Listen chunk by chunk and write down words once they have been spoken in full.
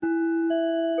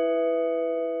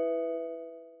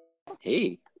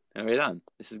Hey, right on.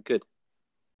 This is good.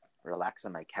 Relax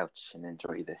on my couch and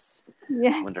enjoy this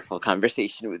Yes. wonderful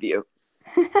conversation with you.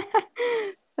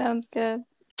 Sounds good.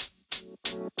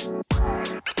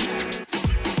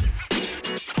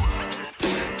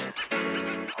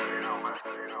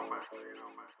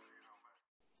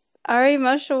 Ari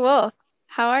Moshe Wolf,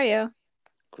 how are you?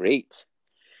 Great.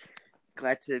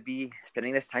 Glad to be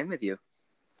spending this time with you.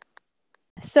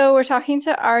 So we're talking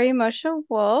to Ari Moshe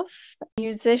Wolf,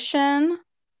 musician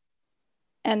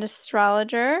and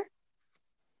astrologer.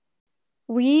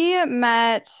 We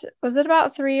met, was it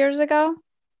about 3 years ago?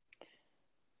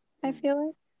 I feel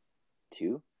like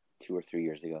Two or 3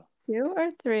 years ago. 2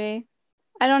 or 3.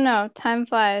 I don't know. Time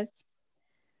flies.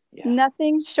 Yeah.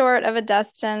 Nothing short of a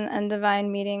destined and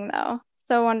divine meeting, though.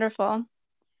 So wonderful.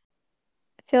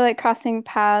 I feel like crossing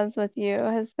paths with you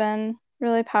has been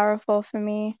really powerful for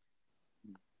me,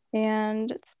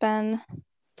 and it's been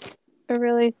a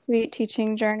really sweet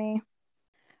teaching journey.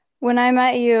 When I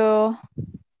met you,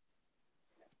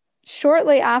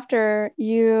 shortly after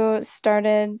you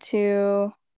started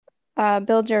to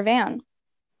build your van,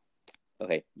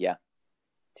 Okay. Yeah.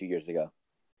 2 years ago.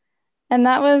 and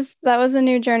that was a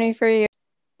new journey for you.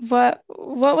 What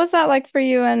was that like for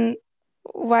you, and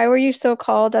why were you so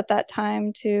called at that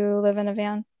time to live in a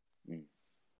van? Mm.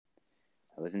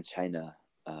 I was in China,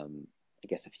 I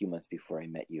guess a few months before I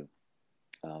met you,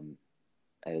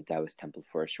 at a Taoist temple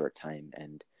for a short time.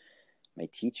 And my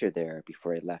teacher there,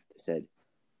 before I left, said,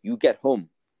 "You get home.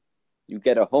 You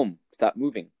get a home. Stop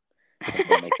moving."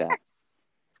 Something like that.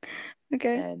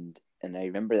 Okay. And I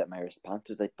remember that my response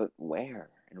was like, "But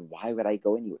where? And why would I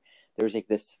go anywhere?" There was like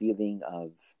this feeling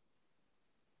of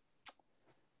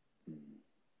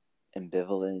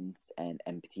ambivalence and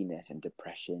emptiness and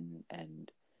depression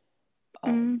and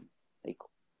Mm, like,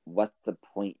 what's the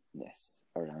pointness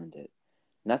around it?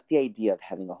 Not the idea of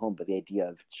having a home, but the idea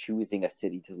of choosing a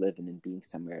city to live in and being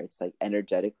somewhere. It's like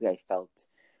energetically, I felt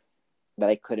that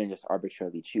I couldn't just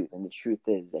arbitrarily choose. And the truth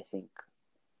is, I think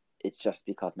it's just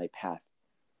because my path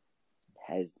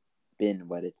has been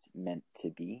what it's meant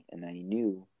to be. And I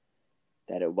knew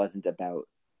that it wasn't about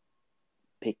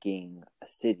picking a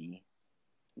city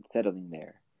and settling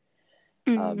there.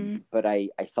 mm, But I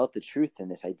felt the truth in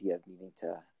this idea of needing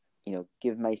to,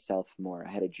 give myself more.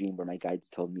 I had a dream where my guides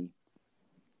told me,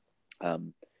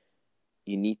 um,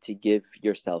 you need to give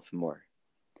yourself more.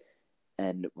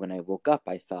 And when I woke up,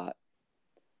 I thought,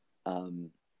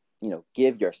 um,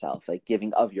 give yourself, like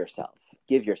giving of yourself,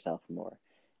 give yourself more.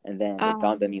 And then it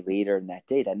dawned on um, me later in that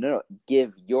day that no,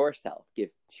 give yourself,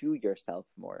 give to yourself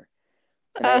more.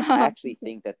 And I uh, actually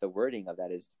think that the wording of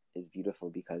that is beautiful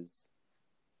because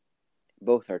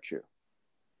both are true,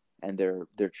 and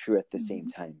they're true at the same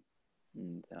time.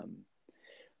 And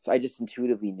so I just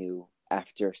intuitively knew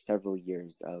after several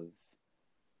years of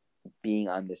being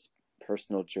on this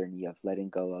personal journey of letting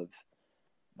go of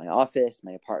my office,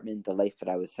 my apartment, the life that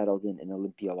I was settled in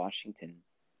Olympia, Washington,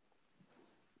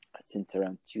 since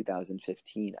around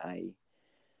 2015, I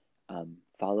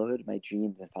followed my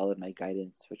dreams and followed my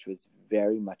guidance, which was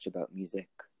very much about music,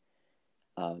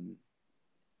 um,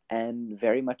 and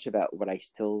very much about what I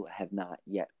still have not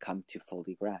yet come to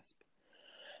fully grasp.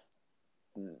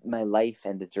 My life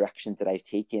and the directions that I've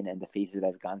taken and the phases that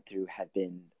I've gone through have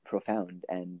been profound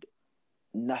and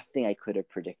nothing I could have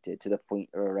predicted, to the point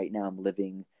where right now I'm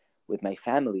living with my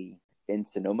family in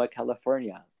Sonoma,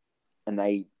 California. And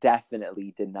I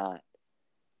definitely did not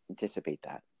anticipate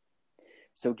that.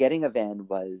 So getting a van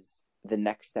was the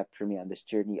next step for me on this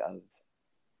journey of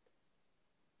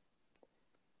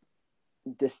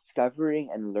discovering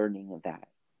and learning that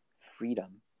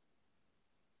freedom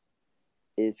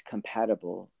is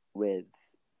compatible with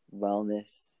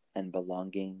wellness and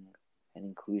belonging and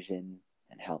inclusion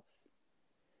and health.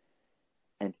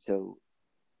 And so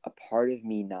a part of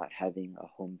me not having a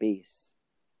home base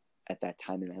at that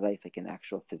time in my life, like an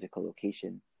actual physical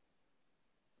location,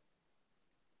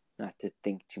 not to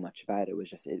think too much about it, was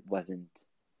just, it wasn't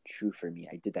true for me.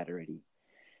 I did that already.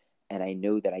 And I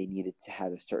know that I needed to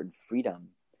have a certain freedom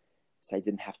so I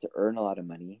didn't have to earn a lot of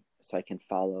money so I can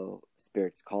follow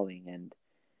Spirit's calling. And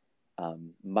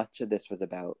much of this was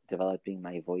about developing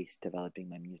my voice, developing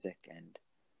my music, and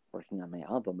working on my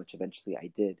album, which eventually I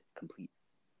did complete.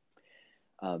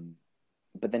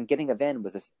 But then getting a van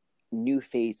was this new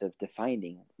phase of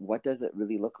defining what does it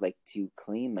really look like to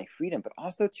claim my freedom, but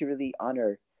also to really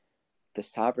honor the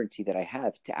sovereignty that I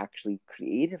have to actually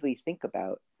creatively think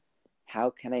about how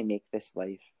can I make this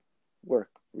life work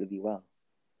really well.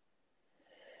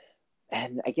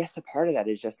 And I guess a part of that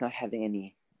is just not having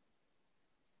any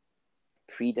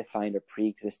predefined or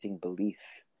pre-existing belief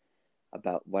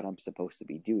about what I'm supposed to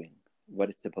be doing. what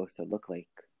it's supposed to look like.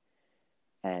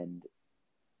 And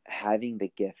having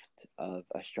the gift of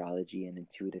astrology and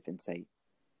intuitive insight,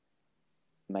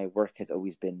 my work has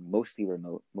always been mostly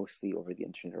remote, mostly over the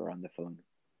internet or on the phone.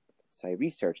 So I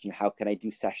researched, how can I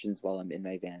do sessions while I'm in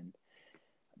my van?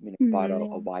 Bought a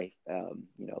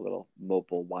little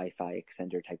mobile Wi-Fi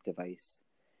extender type device,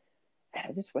 and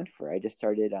I just went for it. I just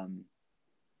started,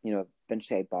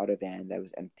 eventually I bought a van that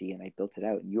was empty and I built it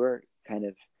out. And you were kind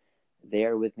of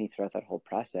there with me throughout that whole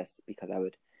process, because I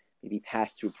would maybe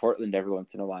pass through Portland every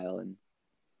once in a while, and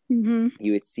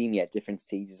you would see me at different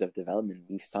stages of development.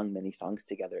 We've sung many songs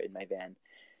together in my van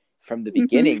from the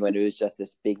beginning when it was just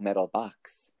this big metal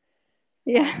box.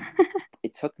 Yeah.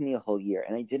 It took me a whole year,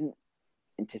 and I didn't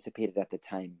anticipate it at the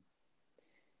time.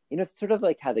 It's sort of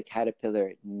like how the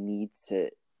caterpillar needs to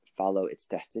follow its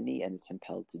destiny and it's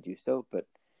impelled to do so, but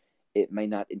it might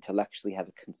not intellectually have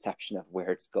a conception of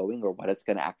where it's going or what it's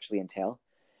going to actually entail.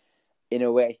 In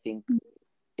a way, I think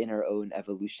in our own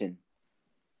evolution,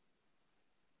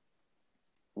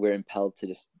 we're impelled to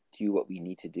just do what we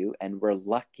need to do, and we're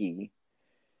lucky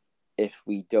if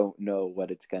we don't know what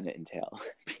it's going to entail,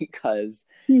 because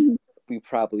we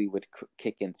probably would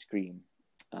kick and scream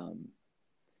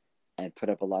and put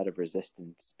up a lot of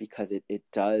resistance, because it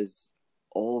does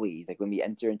always, like when we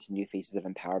enter into new phases of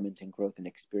empowerment and growth and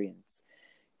experience,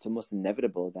 it's almost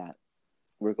inevitable that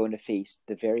we're going to face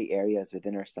the very areas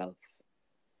within ourselves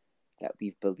that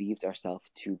we've believed ourselves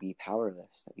to be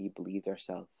powerless, that we believed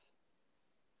ourselves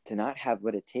to not have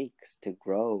what it takes to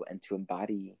grow and to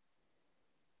embody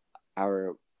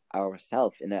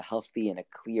ourself in a healthy and a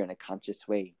clear and a conscious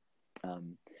way.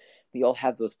 We all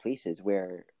have those places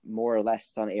where more or less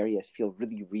some areas feel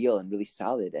really real and really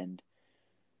solid. And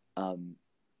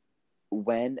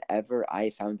whenever I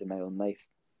found in my own life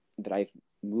that I've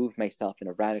moved myself in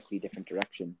a radically different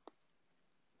direction,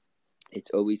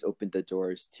 it's always opened the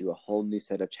doors to a whole new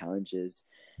set of challenges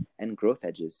and growth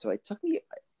edges. So it took me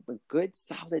a good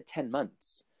solid 10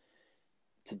 months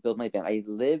to build my van. I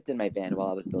lived in my van while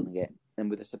I was building it, and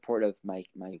with the support of my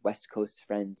West Coast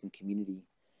friends and community,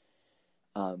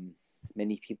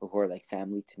 many people who are like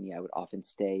family to me, I would often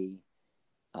stay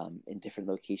in different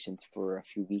locations for a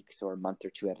few weeks or a month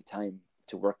or two at a time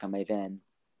to work on my van.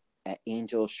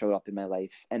 Angels showed up in my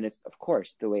life, and it's of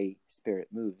course the way spirit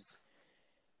moves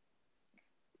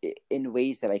in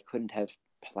ways that I couldn't have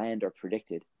planned or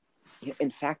predicted. In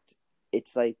fact,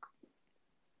 it's like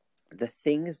the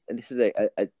things, and this is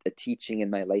a teaching in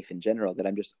my life in general that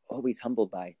I'm just always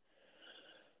humbled by,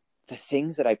 the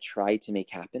things that I've tried to make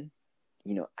happen,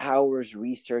 hours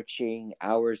researching,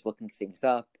 hours looking things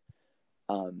up,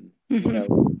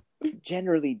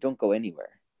 generally don't go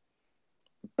anywhere.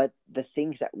 But the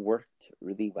things that worked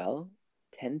really well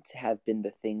tend to have been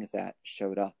the things that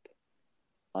showed up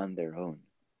on their own.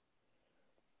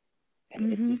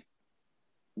 And it's just,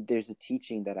 there's a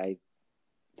teaching that I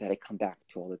come back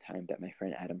to all the time that my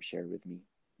friend Adam shared with me,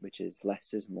 which is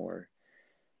less is more,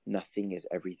 nothing is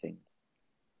everything.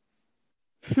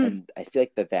 And I feel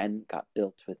like the van got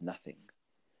built with nothing.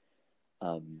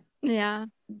 The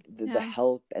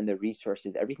help and the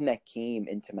resources, everything that came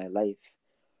into my life,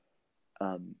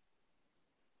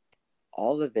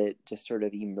 all of it just sort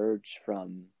of emerged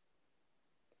from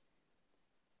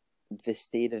this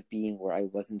state of being where I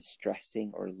wasn't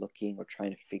stressing or looking or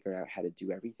trying to figure out how to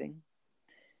do everything.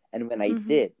 And when I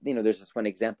did, there's this one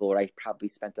example where I probably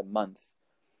spent a month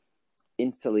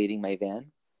insulating my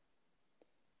van,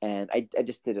 and I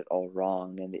just did it all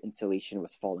wrong, and the insulation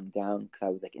was falling down because I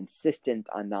was like insistent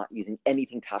on not using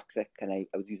anything toxic, and I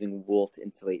was using wool to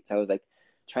insulate. So I was like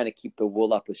trying to keep the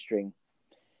wool up with string.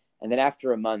 And then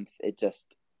after a month, it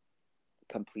just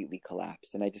completely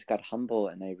collapsed, and I just got humble,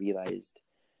 and I realized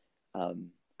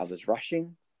I was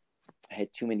rushing. I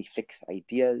had too many fixed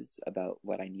ideas about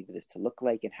what I needed this to look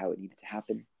like and how it needed to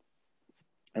happen.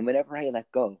 And whenever I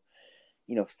let go,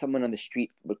 someone on the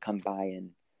street would come by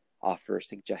and offer a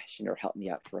suggestion or help me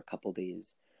out for a couple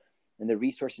days. And the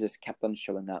resources just kept on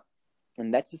showing up.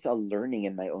 And that's just a learning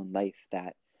in my own life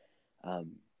that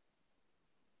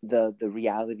the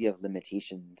reality of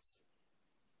limitations,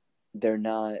 they're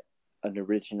not an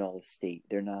original state.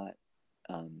 They're not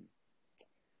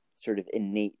sort of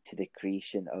innate to the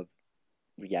creation of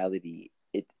reality.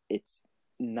 It's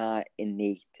not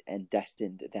innate and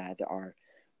destined that there are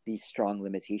these strong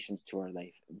limitations to our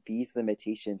life. These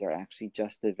limitations are actually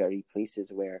just the very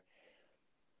places where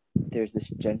there's this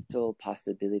gentle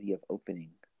possibility of opening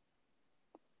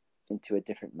into a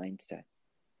different mindset,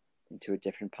 into a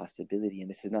different possibility. And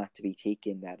this is not to be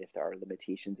taken that if there are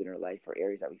limitations in our life or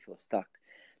areas that we feel stuck,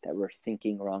 that we're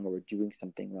thinking wrong or we're doing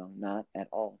something wrong. Not at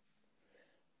all.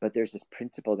 But there's this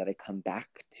principle that I come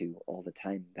back to all the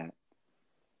time that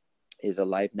is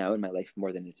alive now in my life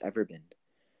more than it's ever been,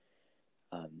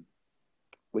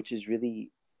 which is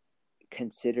really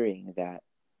considering that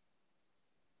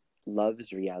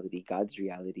love's reality, God's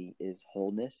reality, is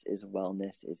wholeness, is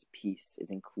wellness, is peace, is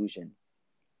inclusion.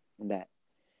 And that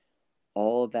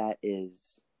all that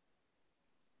is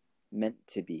meant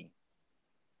to be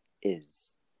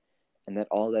is. And that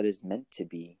all that is meant to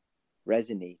be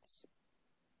resonates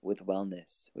with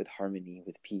wellness, with harmony,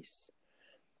 with peace.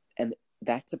 And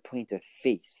that's a point of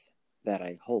faith that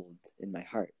I hold in my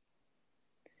heart.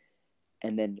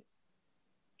 And then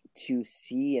to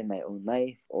see in my own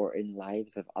life or in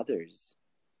lives of others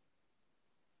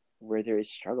where there is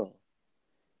struggle,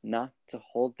 not to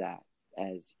hold that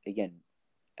as, again,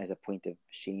 as a point of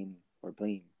shame or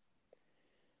blame,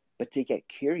 but to get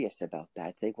curious about that.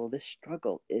 It's like, well, this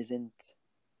struggle isn't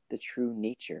the true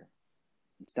nature.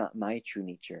 It's not my true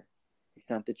nature. It's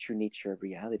not the true nature of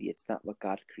reality. It's not what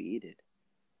God created.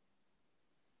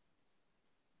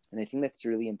 And I think that's a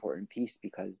really important piece,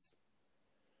 because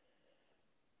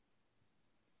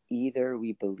either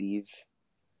we believe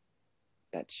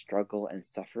that struggle and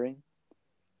suffering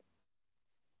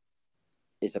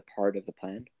is a part of the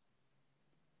plan,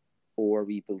 or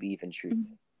we believe in truth.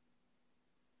 Mm-hmm.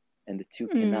 And the two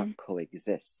cannot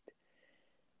coexist.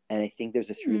 And I think there's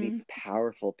this really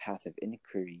powerful path of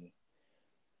inquiry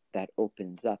that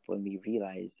opens up when we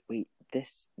realize, wait,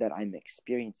 this that I'm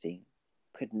experiencing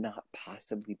could not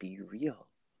possibly be real.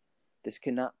 This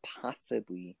could not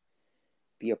possibly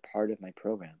be a part of my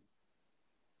program.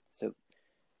 So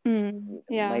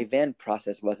my van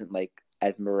process wasn't like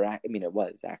as miraculous. I mean, it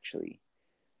was actually,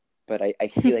 but I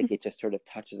feel like it just sort of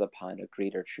touches upon a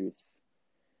greater truth.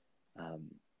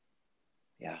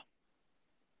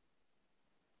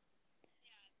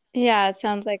 Yeah, it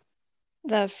sounds like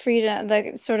the freedom,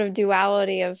 the sort of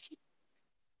duality of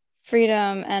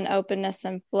freedom and openness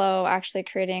and flow actually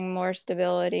creating more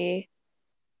stability,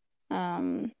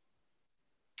 and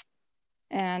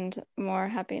more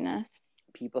happiness.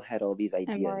 People had all these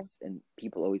ideas, and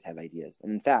people always have ideas.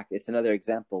 And in fact, it's another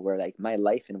example where like my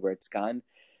life and where it's gone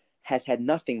has had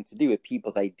nothing to do with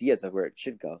people's ideas of where it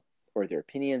should go, or their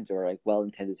opinions, or like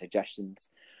well-intended suggestions.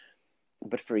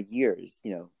 But for years,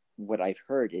 you know, what I've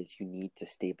heard is you need to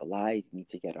stabilize, you need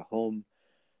to get a home,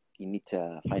 you need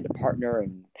to find a partner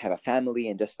and have a family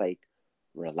and just like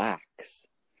relax.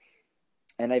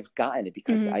 And I've gotten it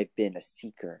because I've been a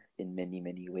seeker in many,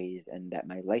 many ways, and that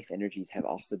my life energies have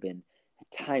also been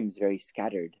at times very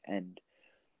scattered. And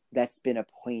that's been a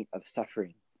point of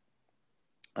suffering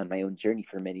on my own journey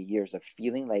for many years, of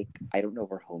feeling like I don't know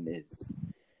where home is,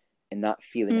 and not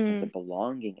feeling a sense of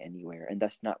belonging anywhere, and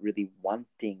thus not really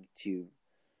wanting to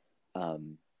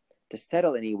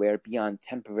settle anywhere beyond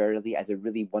temporarily as a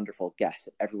really wonderful guest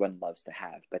that everyone loves to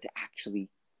have, but to actually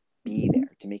be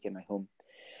there, to make it my home.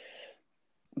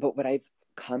 But what I've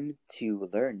come to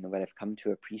learn and what I've come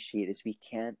to appreciate is we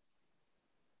can't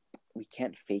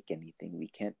fake anything. We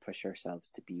can't push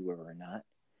ourselves to be where we're not.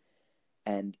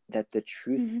 And that the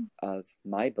truth of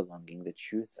my belonging, the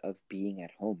truth of being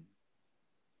at home,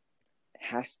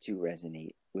 has to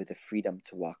resonate with the freedom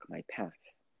to walk my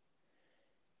path.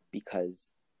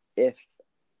 Because if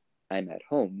I'm at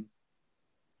home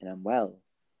and I'm well,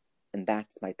 and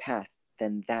that's my path,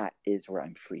 then that is where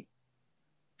I'm free.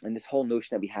 And this whole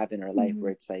notion that we have in our life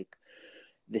where it's like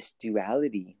this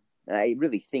duality, and I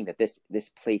really think that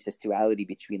this duality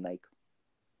between, like,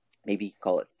 maybe you can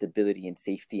call it stability and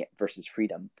safety versus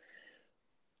freedom,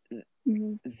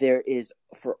 there is,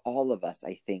 for all of us,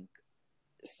 I think,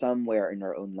 somewhere in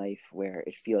our own life where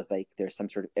it feels like there's some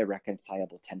sort of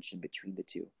irreconcilable tension between the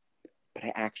two. But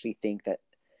I actually think that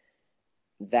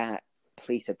that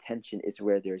place of tension is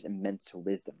where there's immense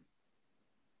wisdom.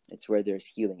 It's where there's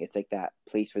healing. It's like that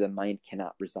place where the mind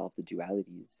cannot resolve the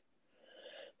dualities.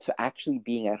 So actually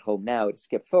being at home now, to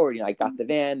skip forward, you know, I got the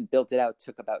van, built it out,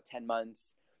 took about 10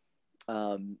 months.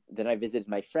 Then I visited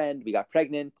my friend. We got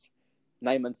pregnant.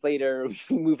 9 months later,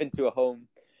 we move into a home.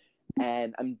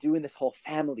 And I'm doing this whole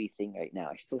family thing right now.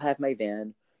 I still have my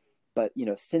van. But, you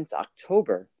know, since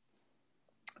October,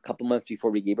 a couple months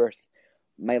before we gave birth,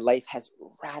 my life has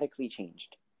radically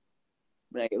changed.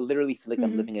 I literally feel like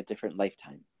I'm living a different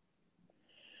lifetime.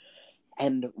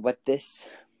 And what this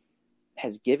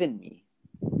has given me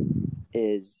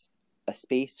is a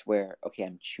space where, okay,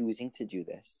 I'm choosing to do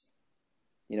this.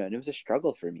 You know, and it was a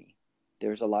struggle for me.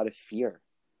 There was a lot of fear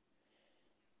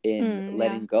in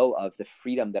letting go of the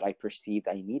freedom that I perceived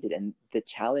I needed. And the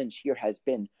challenge here has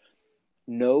been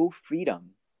no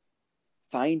freedom.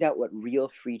 Find out what real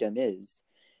freedom is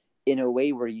in a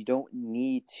way where you don't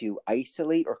need to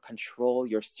isolate or control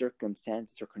your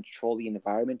circumstances or control the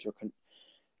environment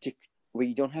to where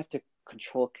you don't have to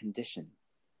control condition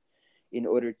in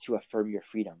order to affirm your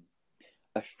freedom.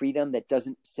 A freedom that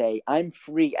doesn't say, I'm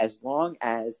free as long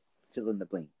as fill in the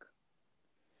blank.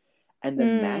 And the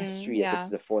mastery that this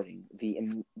is affording,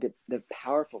 the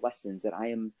powerful lessons that I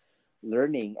am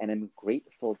learning and I'm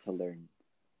grateful to learn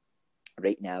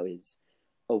right now is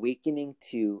awakening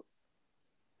to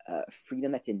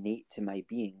freedom that's innate to my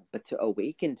being. But to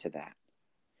awaken to that,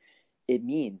 it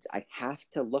means I have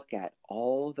to look at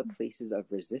all the places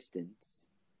of resistance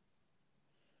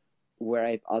where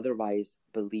I've otherwise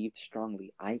believed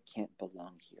strongly, I can't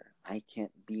belong here. I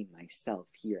can't be myself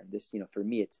here. And this, for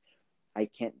me, it's, I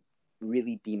can't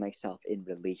really be myself in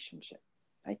relationship.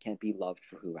 I can't be loved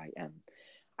for who I am.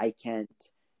 I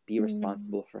can't be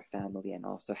responsible for family and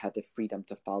also have the freedom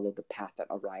to follow the path that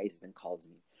arises and calls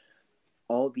me.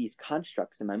 All these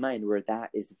constructs in my mind where that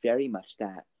is very much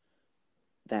that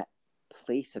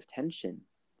place of tension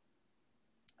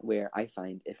where I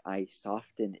find if I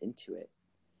soften into it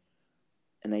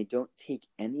and I don't take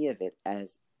any of it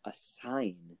as a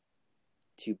sign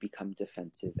to become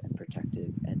defensive and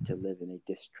protective and to live in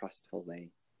a distrustful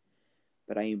way,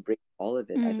 but I embrace all of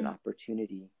it as an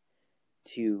opportunity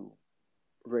to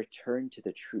return to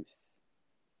the truth,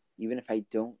 even if I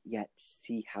don't yet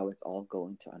see how it's all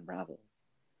going to unravel.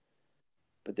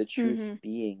 But the truth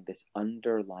being this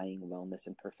underlying wellness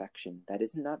and perfection that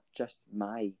is not just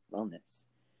my wellness.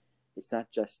 It's not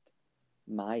just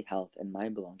my health and my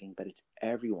belonging, but it's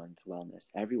everyone's wellness,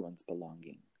 everyone's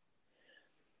belonging.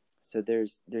 So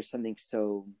there's something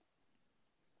so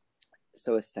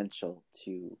essential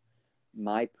to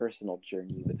my personal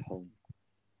journey with home.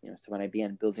 So when I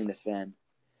began building this van,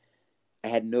 I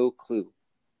had no clue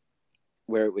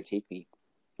where it would take me.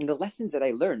 And the lessons that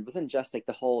I learned wasn't just like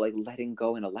the whole like letting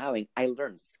go and allowing. I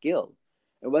learned skill.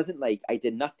 It wasn't like I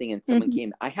did nothing and someone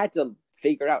came. I had to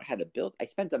figure out how to build. I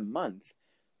spent a month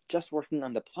just working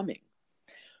on the plumbing.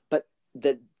 But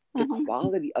the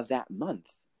quality of that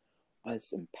month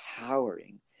was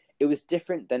empowering. It was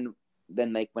different than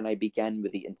like when I began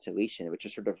with the installation, which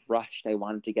was sort of rushed. I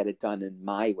wanted to get it done in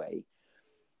my way.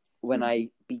 When I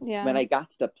got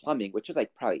to the plumbing, which was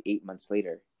like probably 8 months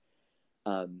later,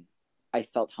 I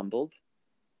felt humbled.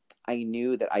 I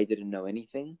knew that I didn't know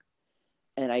anything,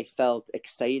 and I felt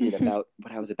excited about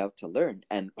what I was about to learn.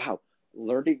 And wow,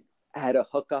 learning how to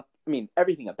hook up,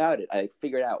 everything about it. I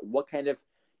figured out what kind of,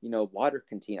 water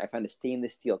container. I found a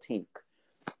stainless steel tank,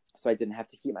 so I didn't have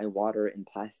to keep my water in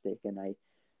plastic. And I,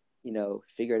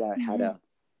 figured out how to,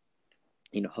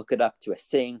 hook it up to a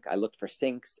sink. I looked for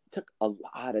sinks. It took a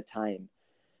lot of time.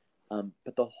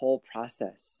 But the whole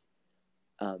process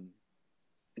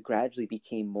gradually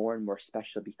became more and more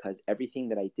special because everything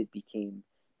that I did became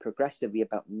progressively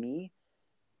about me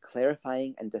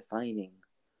clarifying and defining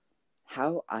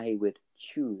how I would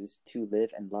choose to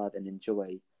live and love and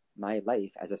enjoy my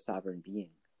life as a sovereign being.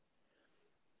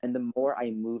 And the more I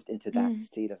moved into that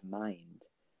state of mind,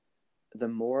 the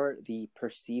more the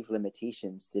perceived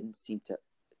limitations didn't seem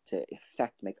to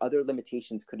affect me. Other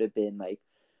limitations could have been like,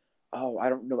 oh, I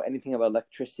don't know anything about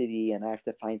electricity and I have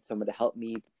to find someone to help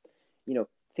me,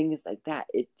 things like that.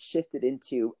 It shifted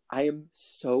into, I am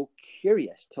so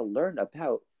curious to learn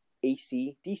about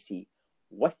AC, DC.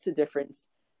 What's the difference?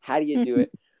 How do you do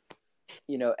it?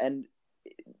 And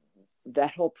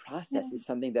that whole process is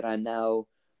something that I'm now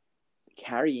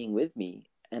carrying with me.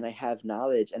 And I have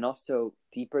knowledge, and also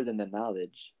deeper than the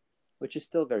knowledge, which is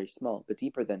still very small, but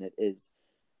deeper than it is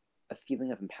a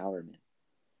feeling of empowerment.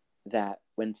 That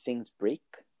when things break,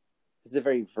 this is a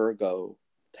very Virgo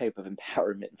type of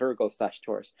empowerment,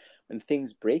 Virgo/Taurus. When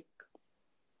things break,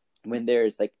 when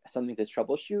there's like something to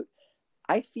troubleshoot,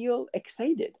 I feel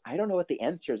excited. I don't know what the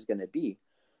answer is going to be,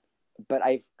 but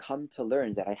I've come to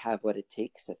learn that I have what it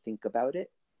takes to think about it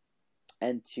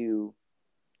and to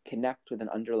connect with an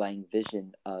underlying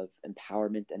vision of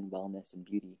empowerment and wellness and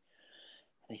beauty.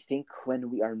 And I think when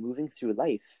we are moving through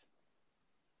life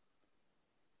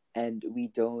and we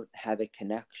don't have a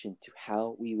connection to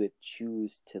how we would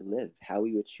choose to live, how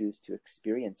we would choose to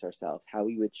experience ourselves, how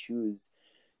we would choose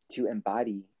to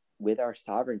embody with our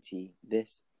sovereignty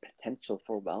this potential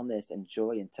for wellness and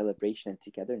joy and celebration and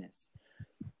togetherness,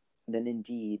 then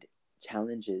indeed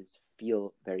challenges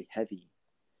feel very heavy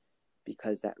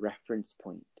because that reference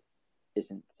point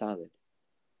isn't solid.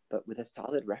 But with a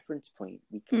solid reference point,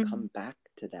 we can come back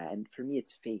to that. And for me,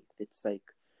 it's faith. It's like,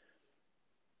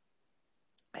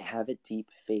 I have a deep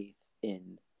faith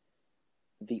in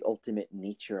the ultimate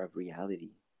nature of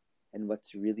reality and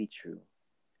what's really true.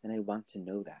 And I want to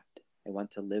know that. I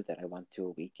want to live that. I want to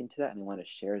awaken to that, and I want to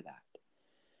share that.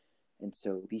 And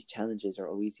so these challenges are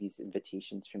always these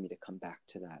invitations for me to come back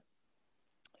to that.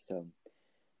 So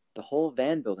the whole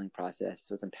van building process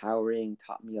was empowering,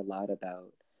 taught me a lot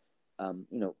about,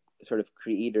 sort of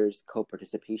creators'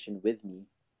 co-participation with me,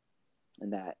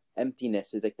 and that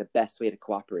emptiness is like the best way to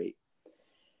cooperate.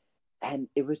 And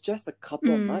it was just a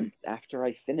couple of months after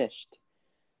I finished.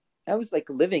 I was like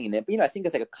living in it, but I think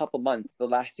it's like a couple months. The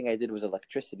last thing I did was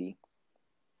electricity.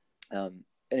 And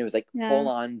it was like full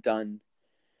on done.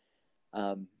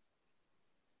 And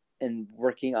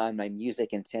working on my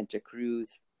music in Santa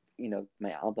Cruz,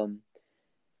 my album,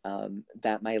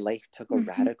 that my life took a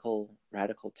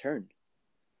radical turn.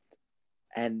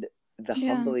 And the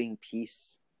humbling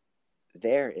piece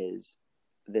there is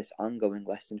this ongoing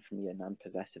lesson for me in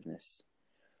non-possessiveness.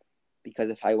 Because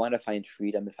if I want to find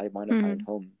freedom, if I want to find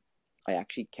home, I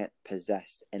actually can't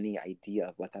possess any idea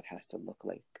of what that has to look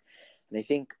like. And I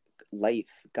think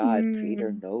life, God,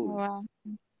 Creator knows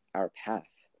our path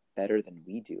better than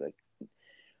we do. Like,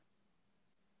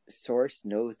 Source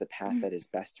knows the path that is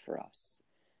best for us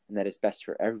and that is best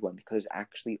for everyone, because there's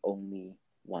actually only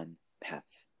one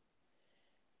path.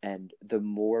 And the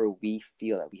more we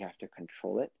feel that we have to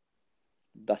control it,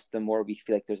 thus the more we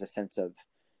feel like there's a sense of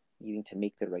needing to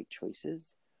make the right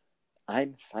choices,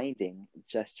 I'm finding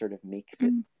just sort of makes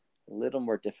it a little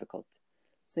more difficult.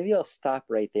 So maybe I'll stop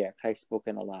right there. I've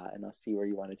spoken a lot, and I'll see where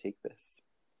you want to take this.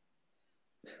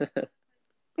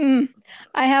 I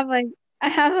have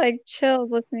like chills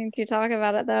listening to you talk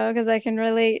about it though, because I can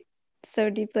relate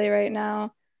so deeply right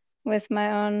now with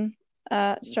my own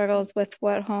struggles with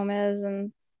what home is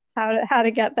and how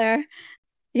to get there.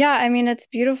 Yeah, I mean, it's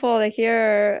beautiful to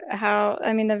hear how,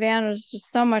 I mean, the van was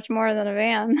just so much more than a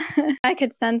van. I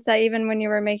could sense that even when you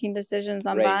were making decisions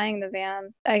on buying the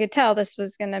van, I could tell this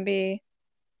was going to be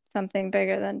something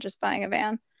bigger than just buying a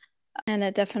van. And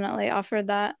it definitely offered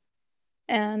that.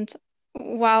 And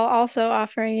while also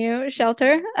offering you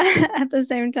shelter at the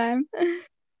same time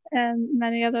and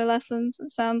many other lessons,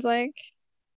 it sounds like.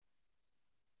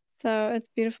 So it's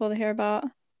beautiful to hear about.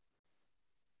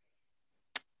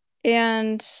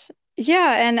 And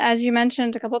yeah, and as you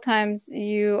mentioned a couple times,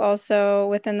 you also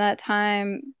within that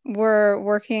time were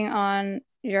working on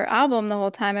your album the whole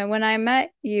time. And when I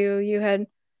met you, you had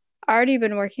already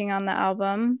been working on the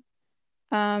album.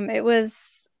 It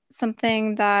was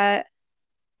something that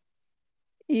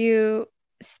you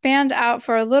spanned out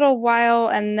for a little while,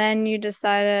 and then you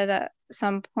decided at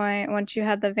some point, once you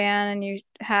had the van and you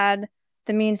had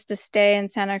the means to stay in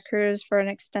Santa Cruz for an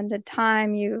extended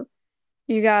time, you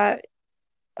got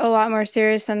a lot more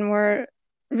serious and were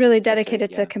really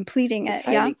dedicated to completing it.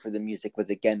 The timing for the music was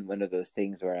again one of those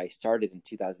things where I started in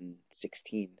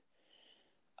 2016,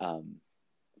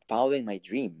 following my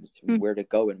dreams, where to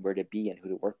go and where to be and who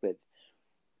to work with.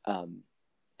 And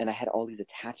I had all these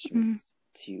attachments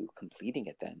to completing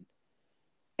it then,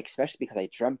 especially because I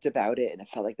dreamt about it and it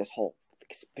felt like this whole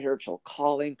spiritual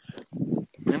calling. And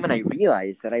then when I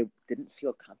realized that I didn't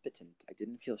feel competent, I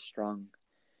didn't feel strong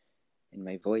in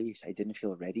my voice, I didn't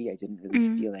feel ready, I didn't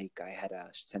really feel like I had a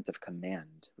sense of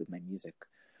command with my music.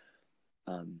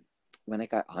 When I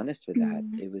got honest with that,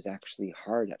 it was actually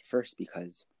hard at first,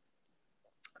 because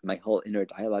my whole inner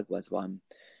dialogue was, well,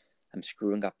 I'm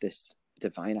screwing up this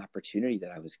divine opportunity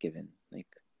that I was given. Like,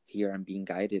 here I'm being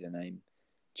guided and I'm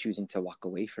choosing to walk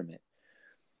away from it.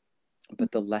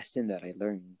 But the lesson that I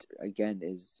learned again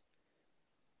is,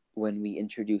 when we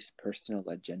introduce personal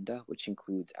agenda, which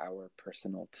includes our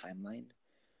personal timeline,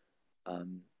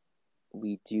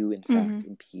 we do in fact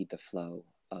impede the flow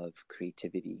of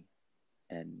creativity.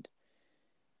 And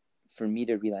for me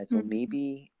to realize, well,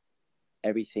 maybe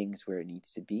everything's where it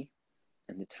needs to be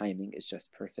and the timing is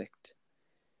just perfect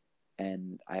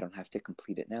and I don't have to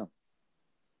complete it now.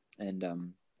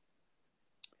 And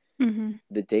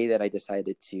the day that I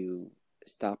decided to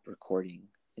stop recording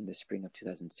in the spring of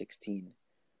 2016,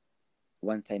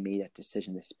 once I made that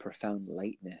decision, this profound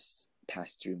lightness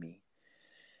passed through me.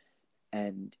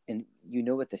 And you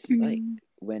know what this is like,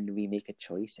 when we make a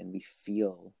choice and we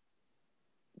feel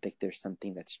like there's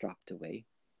something that's dropped away,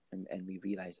 and we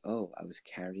realize, oh, I was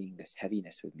carrying this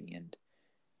heaviness with me, and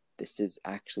this is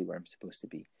actually where I'm supposed to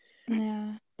be.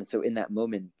 Yeah. And so in that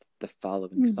moment, the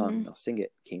following song, and I'll sing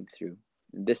it, came through.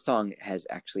 And this song has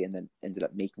actually, and then ended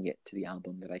up making it to the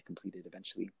album that I completed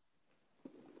eventually.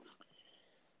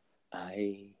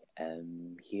 I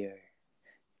am here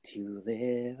to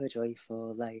live a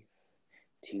joyful life,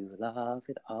 to love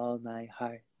with all my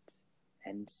heart,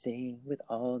 and sing with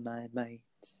all my might.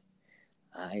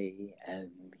 I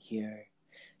am here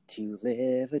to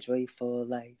live a joyful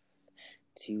life,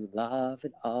 to love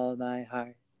with all my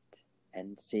heart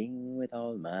and sing with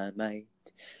all my might,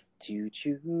 to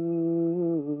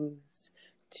choose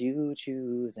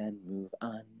and move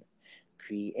on,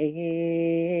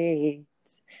 create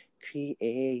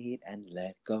and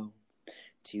let go,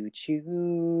 to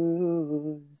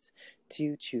choose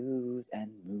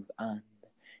and move on,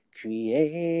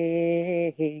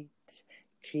 create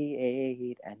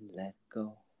and let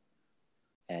go.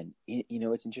 And you know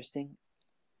what's interesting?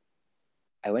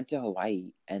 I went to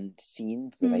Hawaii and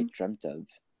scenes that I dreamt of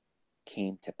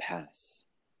came to pass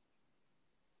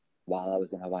while I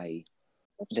was in Hawaii.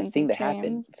 The thing that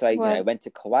happened, so I went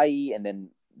to Kauai and then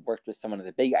worked with someone on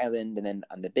the Big Island, and then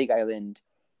on the Big Island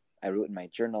I wrote in my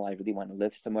journal, I really want to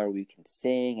live somewhere where we can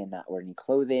sing and not wear any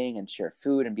clothing and share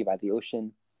food and be by the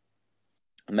ocean.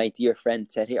 And my dear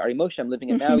friend said, hey, Ari Moshe, I'm living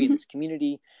in Maui in this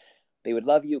community. They would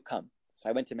love you. Come. So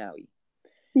I went to Maui.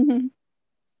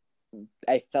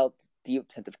 I felt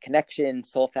deep sense of connection,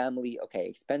 soul family. Okay,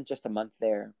 I spent just a month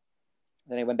there.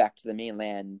 Then I went back to the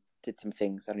mainland, did some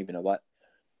things. I don't even know what.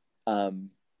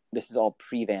 This is all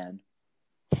pre-van.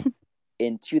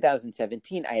 In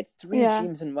 2017, I had 3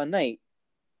 dreams in one night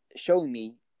showing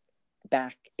me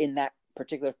back in that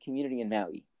particular community in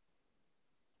Maui.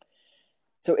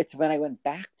 So it's when I went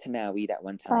back to Maui that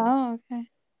one time,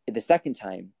 the second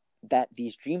time, that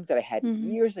these dreams that I had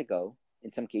years ago,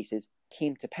 in some cases,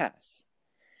 came to pass.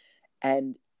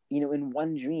 And, you know, in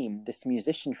one dream, this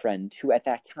musician friend, who at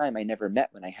that time I never met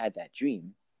when I had that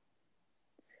dream,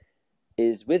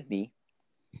 is with me.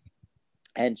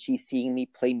 And she's seeing me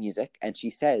play music. And she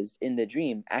says in the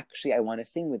dream, actually, I want to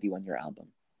sing with you on your album.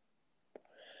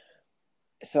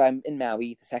 So I'm in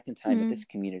Maui the second time at this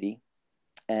community.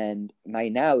 And my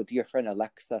now dear friend,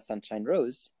 Alexa Sunshine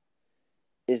Rose,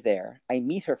 is there. I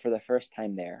meet her for the first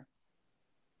time there.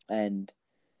 And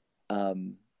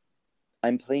I'm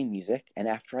playing music. And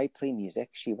after I play music,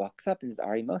 she walks up and says,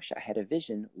 Ari Moshe, I had a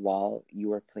vision while you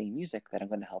were playing music that I'm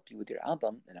going to help you with your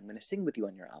album. And I'm going to sing with you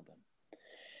on your album.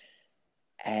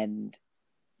 And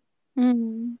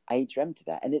I dreamt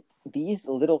that. And these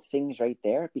little things right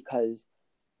there, because,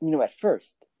 you know, at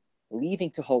first,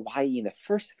 leaving to Hawaii in the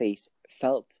first phase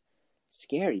felt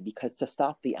scary, because to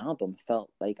stop the album felt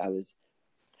like I was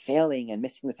failing and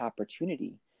missing this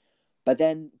opportunity. But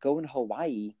then going to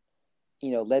Hawaii,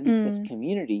 you know, led me to this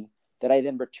community that I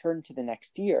then returned to the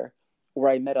next year, where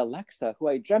I met Alexa, who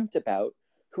I dreamt about,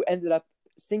 who ended up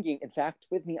singing, in fact,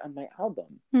 with me on my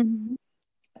album.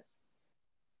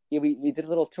 Yeah, we did a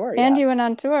little tour. And you went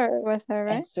on tour with her,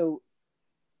 right? And so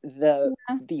the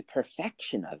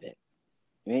perfection of it,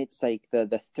 right? It's like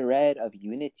the thread of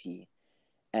unity.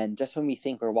 And just when we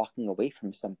think we're walking away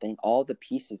from something, all the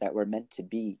pieces that were meant to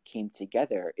be came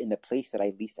together in the place that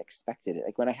I least expected it.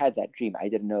 Like when I had that dream, I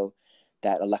didn't know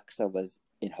that Alexa was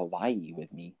in Hawaii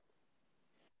with me.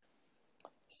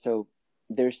 So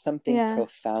there's something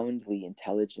profoundly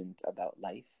intelligent about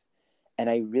life. And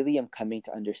I really am coming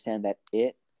to understand that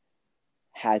it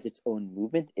has its own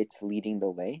movement. It's leading the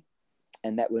way.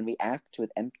 And that when we act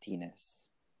with emptiness,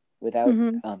 without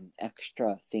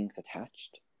extra things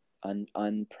attached,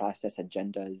 unprocessed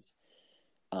agendas,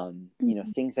 you know,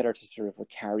 things that are just sort of we're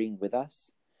carrying with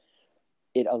us,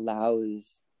 it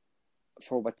allows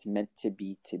for what's meant to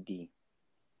be.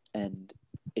 And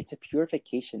it's a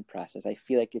purification process. I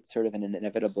feel like it's sort of an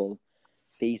inevitable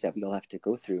phase that we all have to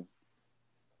go through,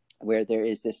 where there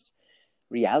is this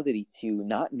reality to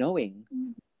not knowing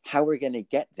how we're going to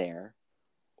get there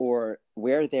or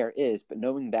where there is, but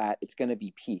knowing that it's going to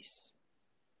be peace.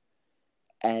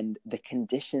 And the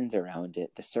conditions around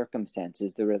it, the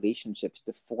circumstances, the relationships,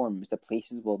 the forms, the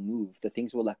places we'll move, the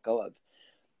things we'll let go of,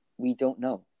 we don't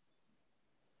know.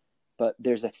 But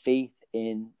there's a faith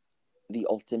in the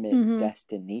ultimate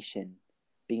destination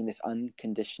being this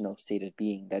unconditional state of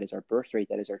being that is our birthright,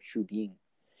 that is our true being.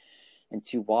 And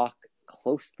to walk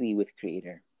closely with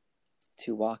Creator,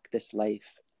 to walk this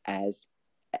life as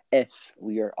if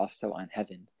we are also on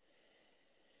heaven.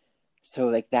 So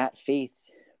like that faith,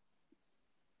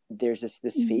 there's this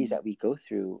phase that we go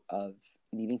through of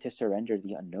needing to surrender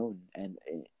the unknown, and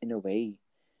in a way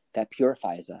that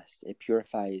purifies us. It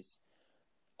purifies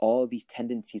all these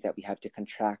tendencies that we have to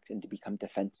contract and to become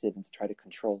defensive and to try to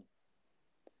control.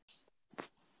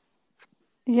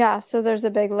 Yeah, so there's a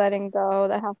big letting go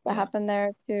that has to happen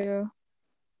there to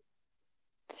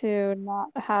not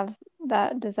have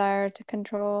that desire to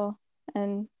control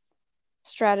and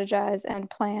strategize and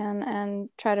plan and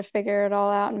try to figure it all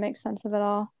out and make sense of it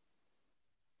all.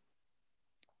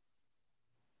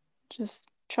 Just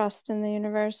trust in the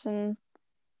universe and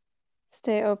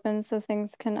stay open so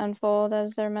things can unfold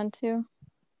as they're meant to.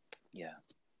 Yeah.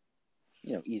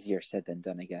 easier said than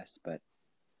done, I guess, but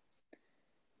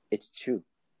it's true.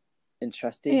 And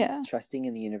Yeah. trusting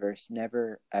in the universe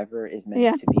never ever is meant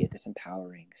Yeah. to be a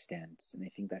disempowering stance. And I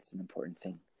think that's an important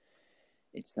thing.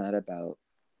 It's not about,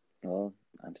 well,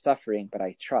 I'm suffering, but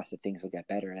I trust that things will get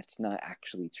better. That's not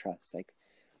actually trust. Like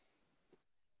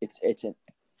it's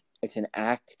an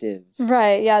active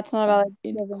Right. Yeah. It's not about like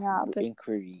giving up. It's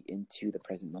inquiry into the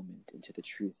present moment, into the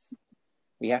truth.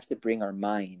 We have to bring our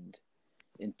mind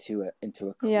into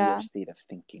a clear state of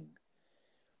thinking.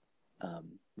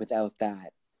 Without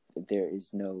that, there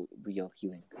is no real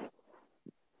healing.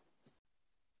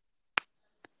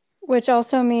 which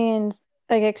also means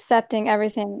like accepting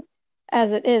everything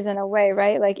as it is in a way,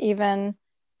 right? Like even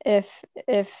if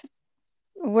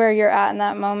where you're at in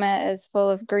that moment is full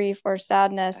of grief or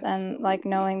sadness, and like Absolutely.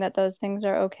 knowing that those things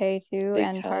are okay too Big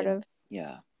and part time. of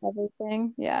Yeah.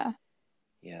 everything. Yeah.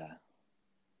 Yeah.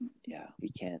 Yeah. We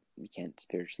can't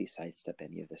spiritually sidestep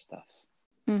any of this stuff.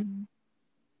 Mhm.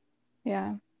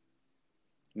 Yeah.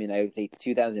 I mean, I would say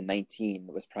 2019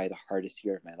 was probably the hardest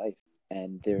year of my life.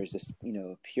 And there was this,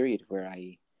 period where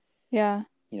I, Yeah.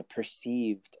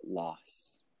 perceived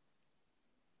loss.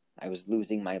 I was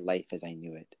losing my life as I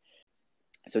knew it.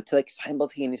 So to like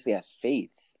simultaneously have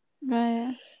faith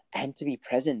Right. and to be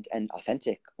present and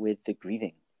authentic with the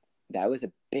grieving, that was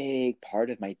a big part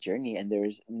of my journey. And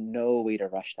there's no way to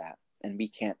rush that. And we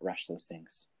can't rush those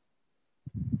things.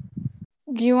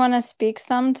 Do you want to speak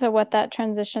some to what that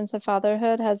transition to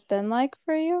fatherhood has been like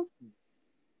for you?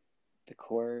 The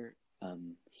core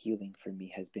healing for me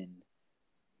has been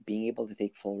being able to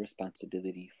take full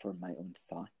responsibility for my own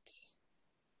thoughts,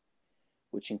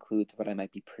 which includes what I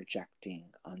might be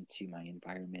projecting onto my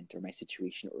environment or my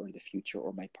situation or the future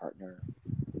or my partner,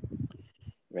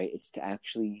 right? It's to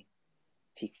actually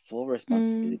take full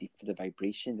responsibility for the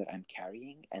vibration that I'm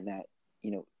carrying, and that,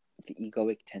 the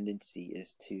egoic tendency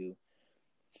is to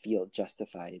feel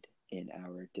justified in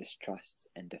our distrust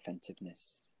and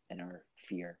defensiveness and our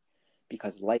fear,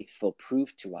 because life will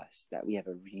prove to us that we have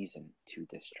a reason to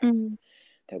distrust,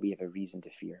 that we have a reason to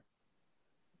fear.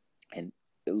 And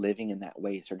living in that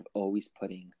way is sort of always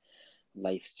putting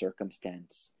life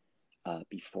circumstance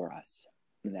before us,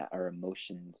 and that our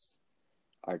emotions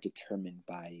are determined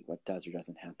by what does or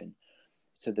doesn't happen.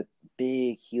 So the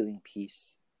big healing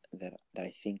piece that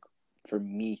I think for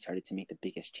me started to make the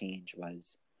biggest change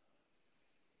was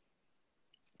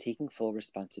taking full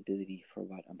responsibility for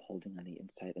what I'm holding on the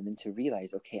inside, and then to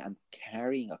realize, okay, I'm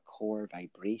carrying a core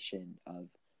vibration of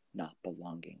not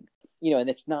belonging. And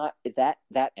it's not that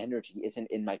energy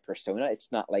isn't in my persona.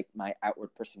 It's not like my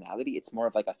outward personality. It's more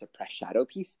of like a suppressed shadow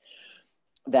piece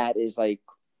that is like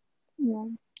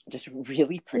just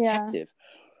really protective.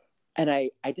 And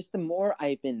I just, the more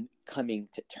I've been coming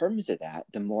to terms with that,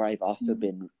 the more I've also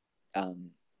been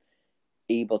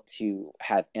able to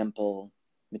have ample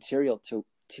material to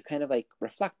kind of like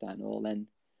reflect on, well, then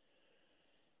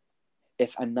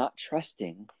if I'm not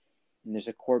trusting and there's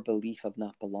a core belief of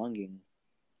not belonging,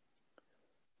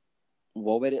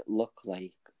 what would it look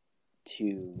like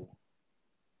to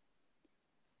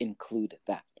include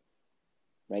that,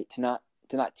 right? To not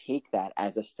take that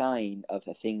as a sign of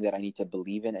the thing that I need to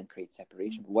believe in and create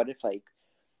separation. What if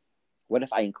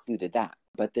I included that?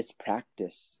 But this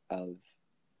practice of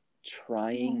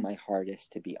trying my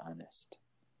hardest to be honest,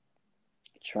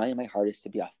 trying my hardest to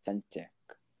be authentic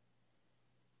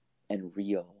and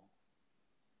real,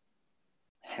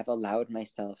 have allowed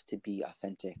myself to be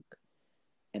authentic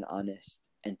and honest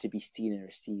and to be seen and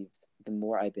received, the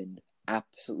more I've been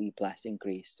absolutely blessed in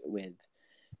grace with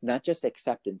not just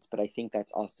acceptance, but I think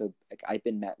that's also like I've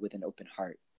been met with an open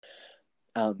heart.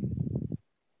 And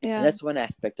that's one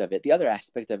aspect of it. The other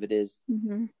aspect of it is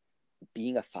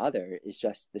being a father is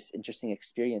just this interesting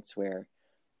experience where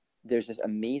there's this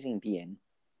amazing being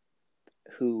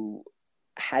who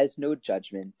has no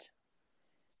judgment,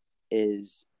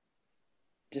 is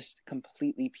just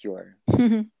completely pure.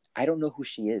 I don't know who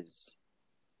she is.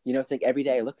 It's like every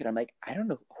day I look at her, I'm like, I don't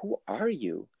know, who are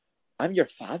you? I'm your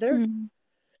father?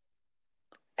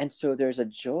 And so there's a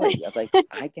joy of like,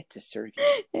 I get to serve you.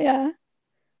 Yeah.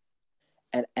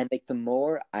 And like the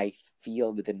more I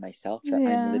feel within myself that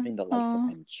I'm living the life that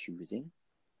I'm choosing,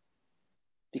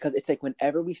 because it's like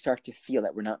whenever we start to feel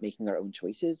that we're not making our own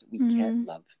choices, we can't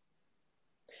love.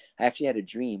 I actually had a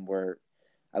dream where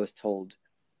I was told,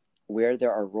 where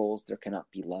there are roles, there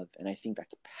cannot be love. And I think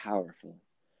that's powerful.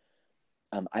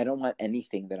 I don't want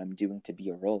anything that I'm doing to be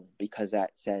a role, because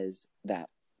that says that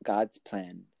God's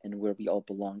plan and where we all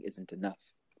belong isn't enough.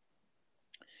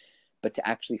 But to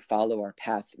actually follow our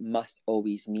path must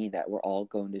always mean that we're all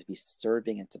going to be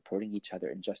serving and supporting each other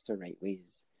in just the right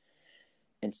ways.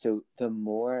 And so the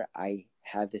more I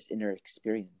have this inner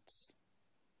experience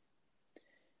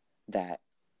that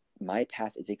my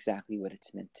path is exactly what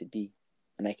it's meant to be,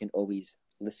 and I can always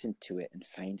listen to it and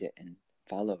find it and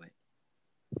follow it,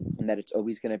 and that it's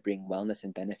always going to bring wellness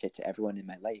and benefit to everyone in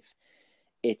my life,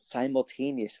 it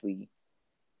simultaneously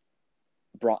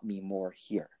brought me more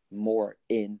here, more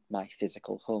in my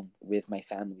physical home, with my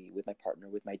family, with my partner,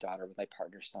 with my daughter, with my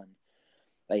partner's son.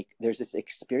 Like, there's this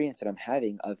experience that I'm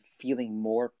having of feeling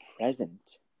more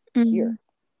present here,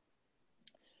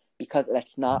 because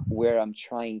that's not where I'm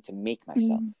trying to make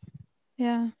myself.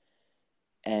 Yeah.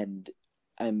 And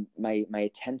my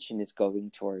attention is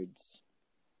going towards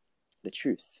the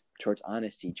truth, towards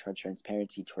honesty, towards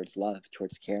transparency, towards love,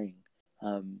 towards caring.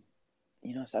 So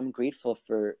I'm grateful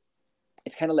for.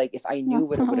 It's kind of like, if I knew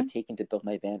what it would have taken to build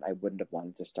my van, I wouldn't have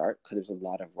wanted to start, because there's a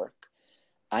lot of work.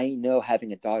 I know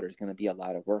having a daughter is going to be a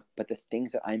lot of work, but the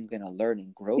things that I'm going to learn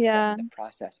and grow from in the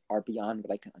process are beyond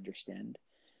what I can understand.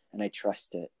 And I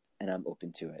trust it, and I'm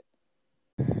open to it.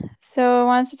 So I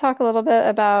wanted to talk a little bit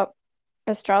about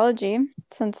astrology,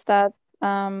 since that's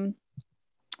a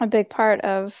big part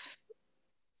of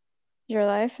your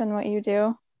life and what you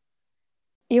do.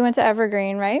 You went to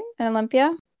Evergreen, right? In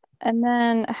Olympia? And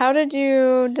then how did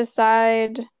you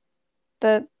decide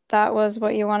that that was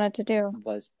what you wanted to do?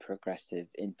 Was progressive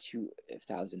in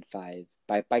 2005.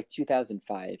 By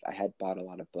 2005, I had bought a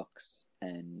lot of books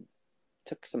and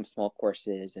took some small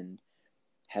courses and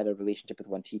had a relationship with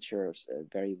one teacher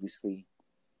very loosely.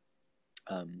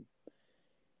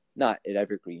 Not at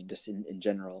Evergreen, just in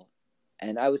general.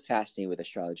 And I was fascinated with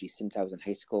astrology since I was in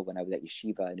high school, when I was at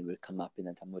yeshiva and it would come up in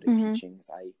the Talmudic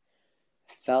teachings. I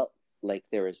felt like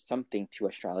there was something to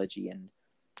astrology, and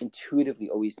intuitively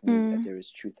always knew that there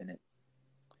was truth in it.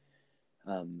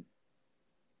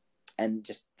 And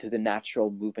just to the natural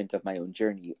movement of my own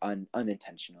journey,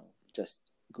 unintentional,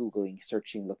 just Googling,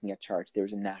 searching, looking at charts, there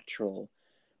was a natural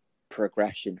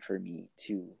progression for me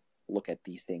to look at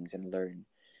these things and learn.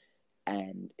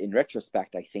 And in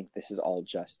retrospect, I think this is all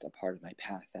just a part of my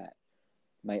path, that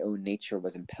my own nature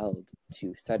was impelled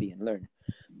to study and learn.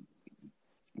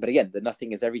 But again, the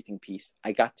nothing is everything piece,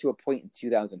 I got to a point in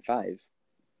 2005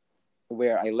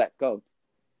 where I let go.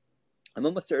 I'm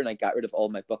almost certain I got rid of all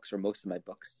my books, or most of my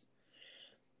books.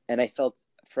 And I felt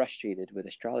frustrated with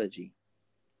astrology,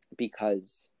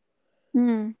 because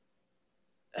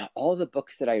all the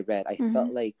books that I read, I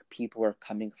felt like people were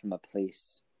coming from a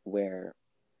place where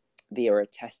they are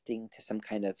attesting to some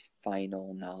kind of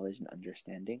final knowledge and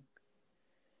understanding.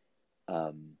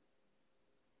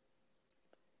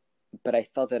 But I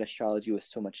felt that astrology was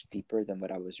so much deeper than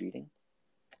what I was reading.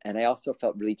 And I also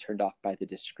felt really turned off by the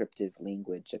descriptive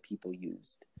language that people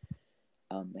used,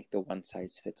 like the one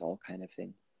size fits all kind of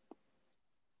thing.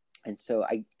 And so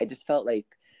I just felt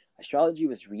like astrology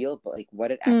was real, but like what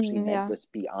it actually meant was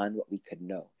beyond what we could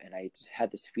know. And I just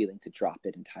had this feeling to drop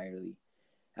it entirely.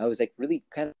 I was like really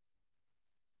kind of.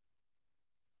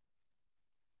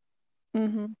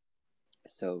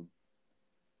 So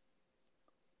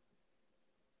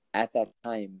at that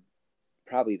time,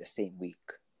 probably the same week,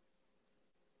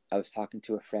 I was talking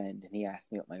to a friend and he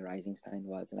asked me what my rising sign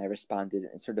was. And I responded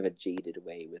in sort of a jaded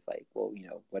way with like, well,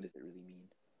 what does it really mean?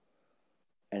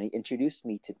 And he introduced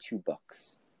me to two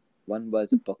books. One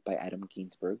was a book by Adam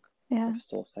Ginsberg of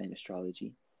Soul Sign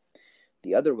Astrology.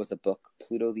 The other was a book,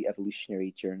 Pluto, the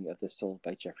Evolutionary Journey of the Soul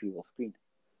by Jeffrey Wolf Green.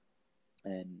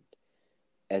 And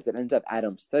as it ends up,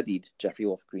 Adam studied Jeffrey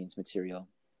Wolf Green's material.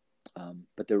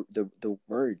 But the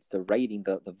words, the writing,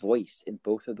 the voice in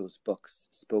both of those books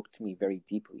spoke to me very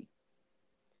deeply.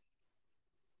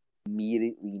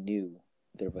 Immediately knew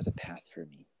there was a path for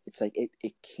me. It's like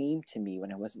it came to me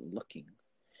when I wasn't looking.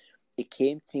 It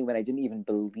came to me when I didn't even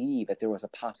believe that there was a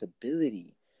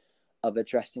possibility of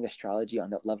addressing astrology on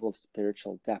that level of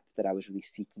spiritual depth that I was really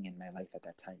seeking in my life at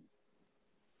that time.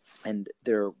 And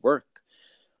their work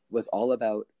was all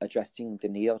about addressing the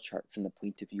natal chart from the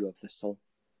point of view of the soul.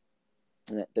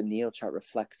 And that the natal chart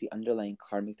reflects the underlying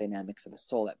karmic dynamics of the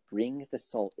soul that brings the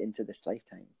soul into this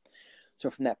lifetime. So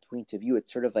from that point of view,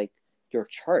 it's sort of like your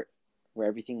chart, where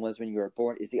everything was when you were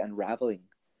born, is the unraveling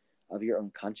of your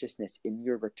own consciousness in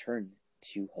your return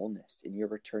to wholeness, in your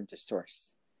return to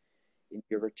source, in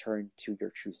your return to your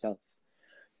true self.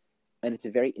 And it's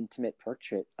a very intimate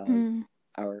portrait of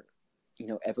our,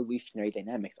 evolutionary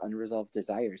dynamics, unresolved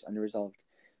desires, unresolved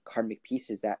karmic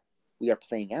pieces that we are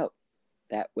playing out,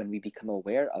 that when we become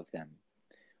aware of them,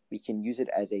 we can use it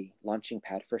as a launching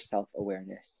pad for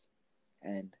self-awareness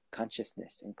and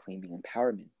consciousness and claiming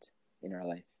empowerment in our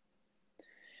life.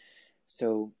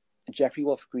 So Jeffrey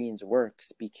Wolf Green's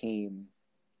works became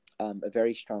a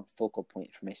very strong focal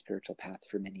point for my spiritual path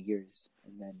for many years.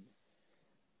 And then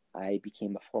I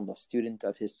became a formal student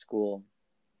of his school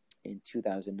in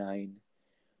 2009.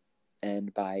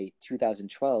 And by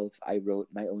 2012, I wrote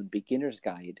my own beginner's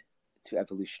guide to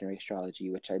evolutionary astrology,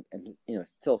 which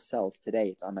still sells today.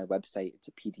 It's on my website. It's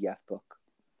a PDF book.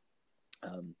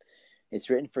 It's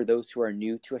written for those who are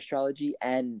new to astrology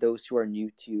and those who are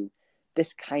new to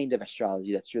this kind of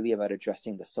astrology that's really about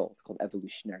addressing the soul. It's called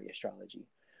evolutionary astrology.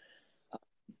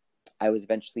 I was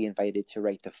eventually invited to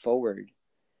write the foreword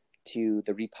to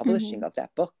the republishing of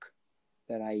that book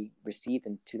that I received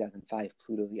in 2005,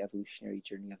 Pluto, the Evolutionary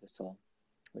Journey of the Soul,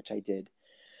 which I did.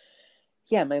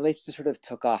 Yeah, my life just sort of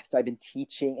took off. So I've been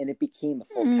teaching, and it became a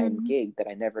full-time gig that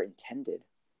I never intended.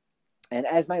 And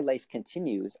as my life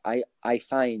continues, I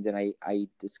find and I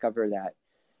discover that,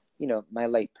 my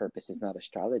life purpose is not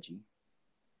astrology,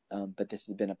 but this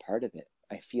has been a part of it.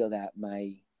 I feel that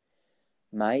my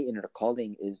inner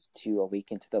calling is to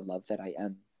awaken to the love that I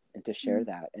am and to share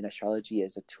that. And astrology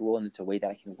is a tool, and it's a way that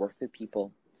I can work with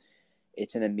people.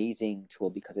 It's an amazing tool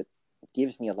because it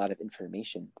gives me a lot of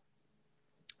information.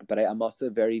 But I'm also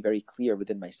very, very clear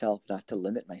within myself not to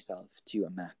limit myself to a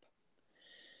map.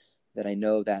 That I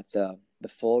know that the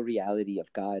full reality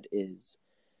of God is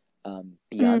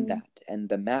beyond that. And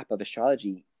the map of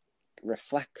astrology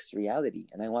reflects reality.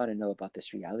 And I want to know about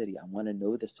this reality. I want to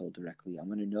know the soul directly. I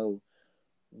want to know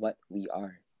what we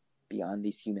are beyond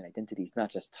these human identities, not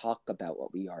just talk about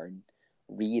what we are and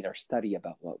read or study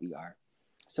about what we are.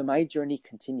 So my journey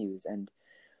continues, and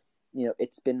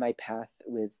it's been my path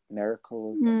with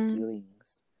miracles and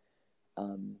healings,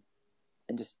 and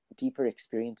just deeper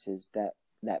experiences that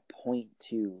point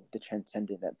to the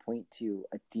transcendent, that point to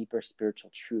a deeper spiritual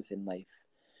truth in life,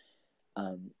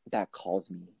 that calls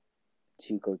me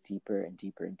to go deeper and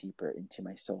deeper and deeper into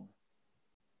my soul.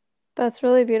 That's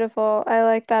really beautiful. I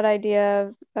like that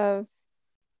idea of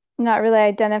not really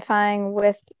identifying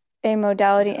with a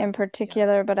modality in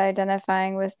particular, but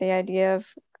identifying with the idea of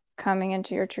coming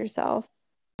into your true self.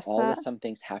 Some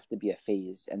things have to be a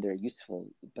phase, and they're useful,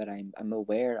 but I'm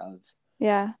aware of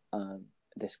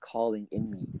this calling in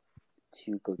me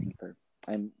to go deeper.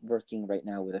 I'm working right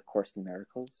now with A Course in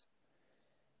Miracles,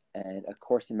 and A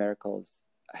Course in Miracles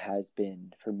has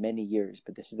been for many years,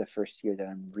 but this is the first year that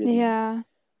I'm really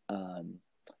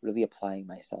really applying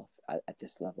myself at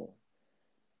this level.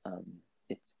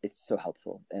 It's so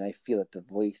helpful, and I feel that the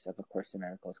voice of A Course in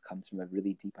Miracles comes from a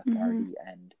really deep authority,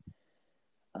 and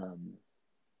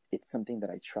it's something that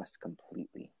I trust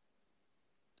completely,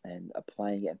 and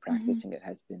applying it and practicing it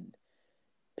has been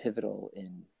pivotal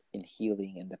in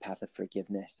healing and the path of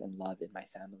forgiveness and love in my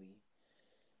family.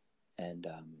 And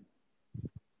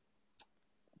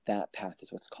that path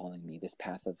is what's calling me, this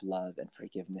path of love and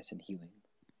forgiveness and healing.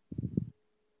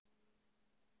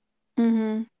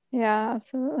 Yeah,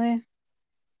 absolutely.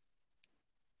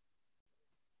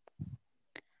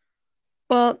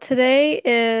 Well, today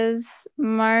is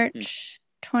March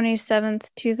 27th,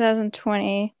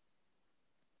 2020.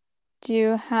 Do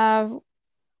you have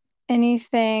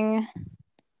anything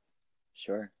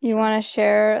you want to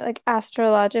share, like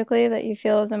astrologically, that you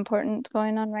feel is important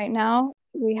going on right now?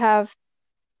 We have,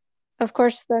 of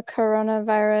course, the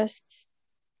coronavirus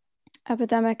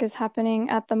epidemic is happening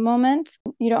at the moment.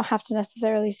 You don't have to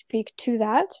necessarily speak to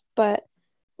that, but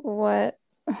what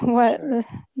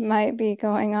might be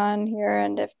going on here,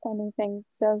 and if anything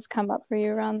does come up for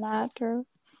you around that? Or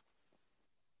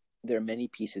there are many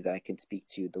pieces that I can speak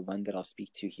to. The one that I'll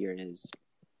speak to here is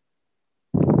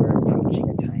we're approaching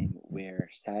a time where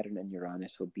Saturn and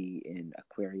Uranus will be in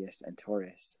Aquarius and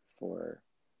Taurus for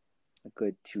a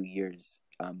good 2 years,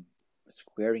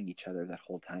 squaring each other that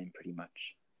whole time pretty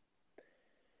much.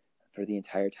 For the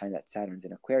entire time that Saturn's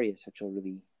in Aquarius, which will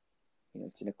really,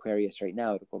 it's in Aquarius right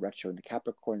now, it'll go retro into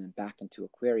Capricorn and back into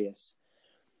Aquarius.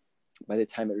 By the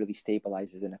time it really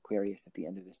stabilizes in Aquarius at the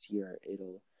end of this year,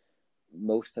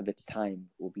 most of its time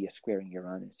will be a squaring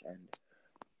Uranus, and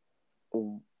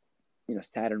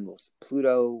Saturn rules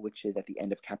Pluto, which is at the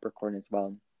end of Capricorn as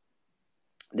well.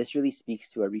 This really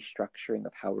speaks to a restructuring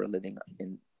of how we're living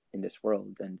in this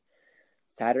world, and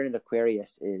Saturn in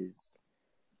Aquarius is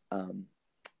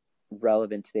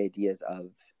relevant to the ideas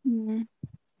of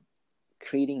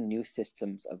creating new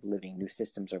systems of living, new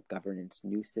systems of governance,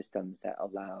 new systems that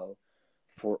allow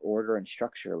for order and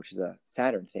structure, which is a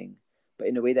Saturn thing, but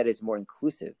in a way that is more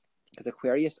inclusive. Because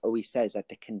Aquarius always says that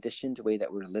the conditioned way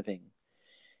that we're living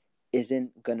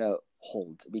isn't going to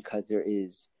hold, because there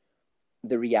is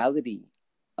the reality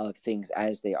of things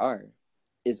as they are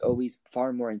is always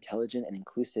far more intelligent and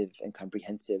inclusive and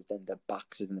comprehensive than the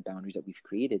boxes and the boundaries that we've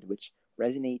created, which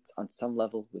resonates on some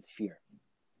level with fear.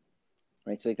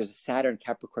 right? So like there's a Saturn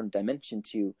Capricorn dimension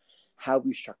to how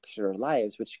we structure our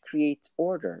lives, which creates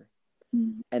order.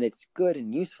 And it's good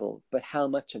and useful, but how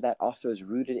much of that also is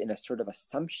rooted in a sort of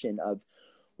assumption of,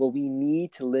 well, we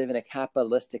need to live in a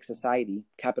capitalistic society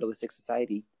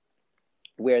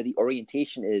where the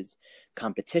orientation is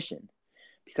competition,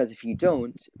 because if you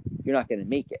don't, you're not going to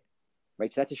make it,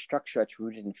 right? So that's a structure that's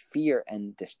rooted in fear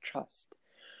and distrust.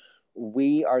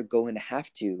 We are going to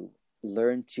have to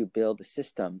learn to build a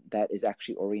system that is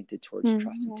actually oriented towards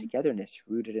trust and togetherness,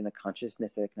 rooted in a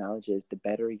consciousness that acknowledges the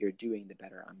better you're doing, the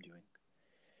better I'm doing.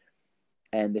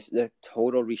 And this is a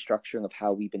total restructuring of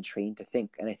how we've been trained to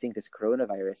think. And I think this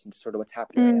coronavirus and sort of what's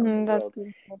happening right now in the world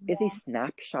is a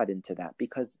snapshot into that,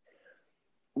 because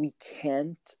we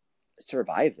can't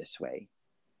survive this way,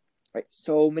 right?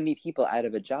 So many people out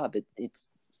of a job.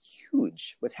 It's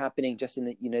huge what's happening just in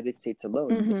the United States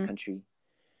alone, in this country.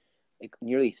 Like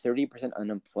nearly 30%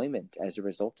 unemployment as a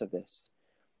result of this.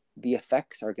 The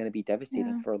effects are going to be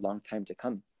devastating for a long time to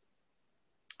come.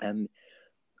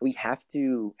 We have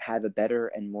to have a better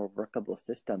and more workable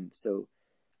system. So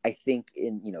I think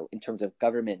in terms of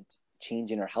government,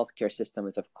 change in our healthcare system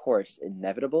is of course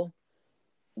inevitable.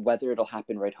 Whether it'll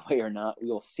happen right away or not, we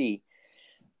will see.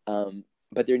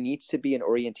 But there needs to be an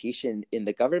orientation in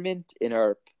the government, in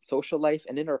our social life,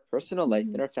 and in our personal life,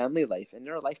 in our family life, and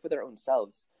in our life with our own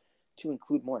selves, to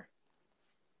include more.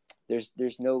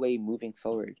 There's no way moving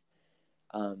forward,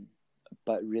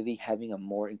 but really having a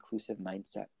more inclusive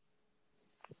mindset.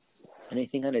 And I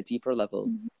think on a deeper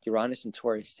level, Uranus and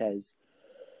Taurus says,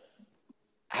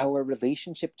 our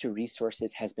relationship to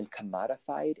resources has been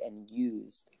commodified and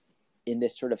used in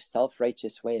this sort of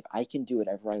self-righteous way of, I can do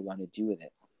whatever I want to do with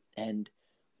it. And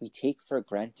we take for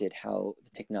granted how the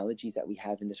technologies that we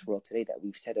have in this world today that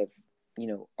we've said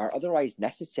are otherwise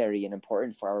necessary and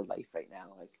important for our life right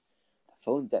now, like the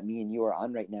phones that me and you are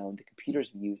on right now and the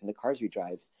computers we use and the cars we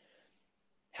drive.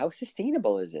 How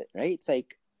sustainable is it, right? It's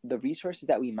like the resources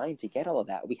that we mine to get all of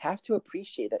that. We have to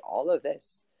appreciate that all of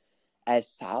this, as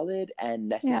solid and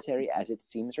necessary as it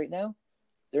seems right now,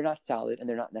 they're not solid and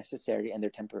they're not necessary and they're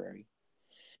temporary.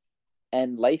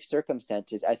 And life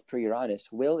circumstances, as per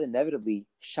Uranus, will inevitably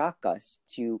shock us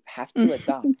to have to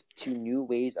adopt to new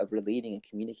ways of relating and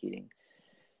communicating.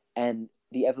 And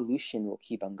the evolution will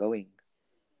keep on going.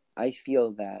 I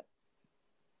feel that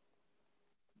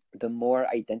the more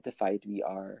identified we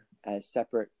are as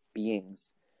separate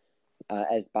beings,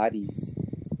 as bodies,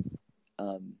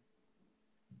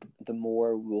 the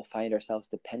more we will find ourselves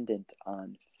dependent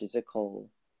on physical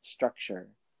structure,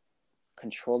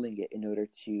 controlling it in order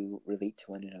to relate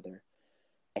to one another.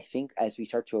 I think as we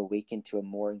start to awaken to a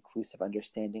more inclusive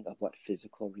understanding of what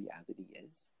physical reality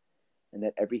is, and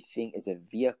that everything is a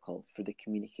vehicle for the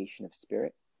communication of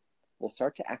spirit, we'll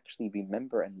start to actually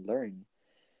remember and learn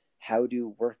how to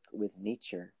work with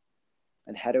nature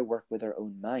and how to work with our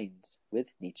own minds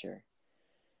with nature,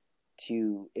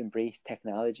 to embrace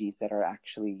technologies that are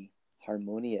actually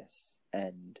harmonious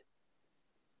and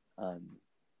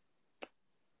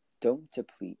don't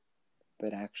deplete,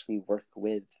 but actually work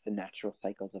with the natural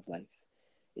cycles of life.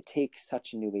 It takes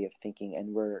such a new way of thinking,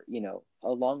 and we're,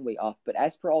 a long way off. But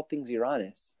as for all things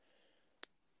Uranus,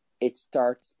 it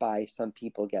starts by some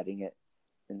people getting it,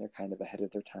 and they're kind of ahead of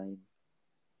their time,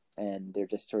 and they're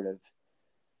just sort of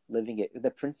living it. The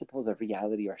principles of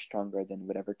reality are stronger than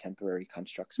whatever temporary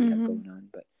constructs we have going on.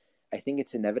 But I think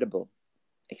it's inevitable,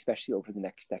 especially over the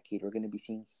next decade. We're going to be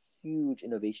seeing huge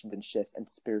innovations and shifts and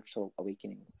spiritual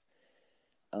awakenings,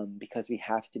 because we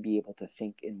have to be able to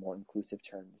think in more inclusive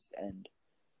terms and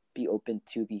be open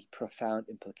to the profound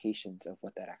implications of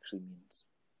what that actually means.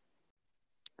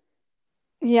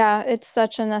 Yeah, it's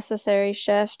such a necessary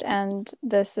shift, and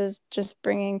this is just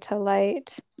bringing to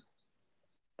light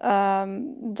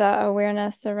the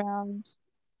awareness around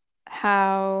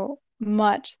how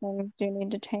much things do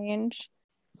need to change.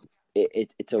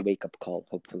 It's a wake-up call,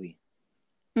 hopefully.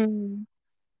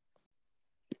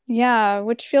 Yeah,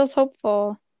 which feels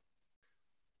hopeful.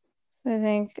 I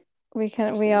think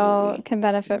we all can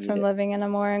benefit from living in a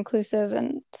more inclusive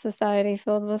and society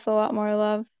filled with a lot more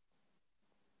love.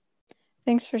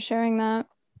 Thanks for sharing that.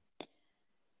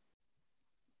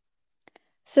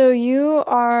 So you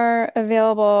are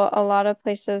available a lot of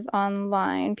places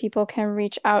online. People can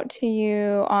reach out to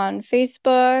you on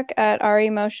Facebook at Ari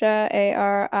Moshe,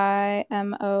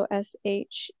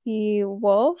 ARIMOSHE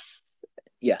Wolf,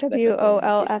 Yeah,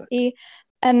 WOLFE.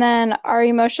 And then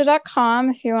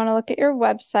arimoshe.com if you want to look at your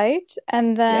website.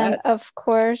 And then, of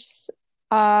course,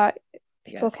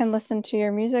 people can listen to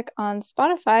your music on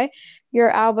Spotify.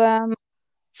 Your album,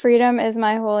 Freedom is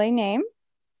My Holy Name,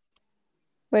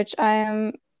 which I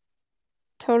am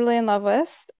totally in love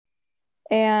with.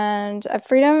 And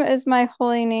Freedom is My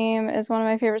Holy Name is one of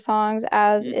my favorite songs,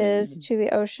 as is Mm-hmm. To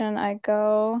the Ocean I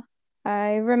Go.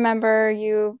 I remember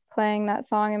you playing that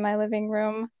song in my living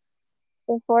room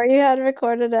before you had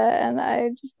recorded it, and I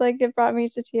just like it brought me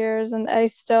to tears, and I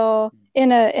still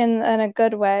in a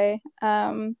good way.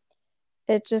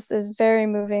 It just is very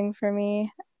moving for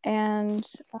me. And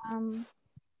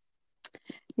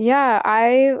yeah,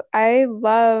 I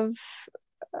love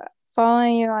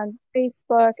following you on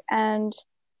Facebook and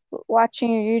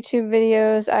watching your YouTube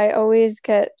videos. I always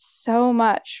get so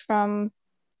much from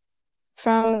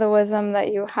the wisdom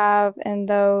that you have in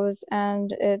those,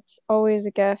 and it's always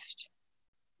a gift.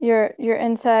 Your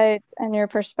insights and your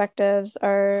perspectives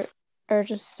are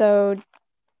just so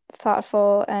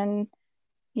thoughtful and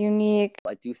unique.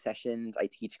 I do sessions, I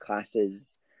teach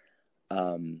classes,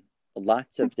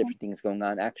 lots of different things going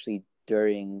on. Actually,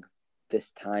 during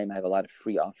this time, I have a lot of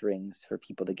free offerings for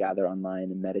people to gather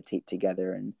online and meditate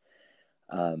together. And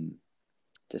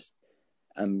just,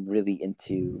 I'm really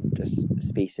into just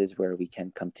spaces where we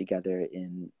can come together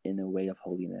in a way of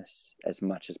holiness as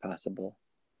much as possible.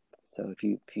 So if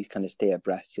you kind of stay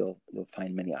abreast, you'll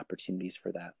find many opportunities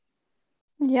for that.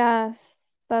 Yes,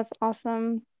 that's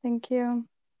awesome. Thank you.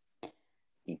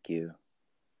 Thank you.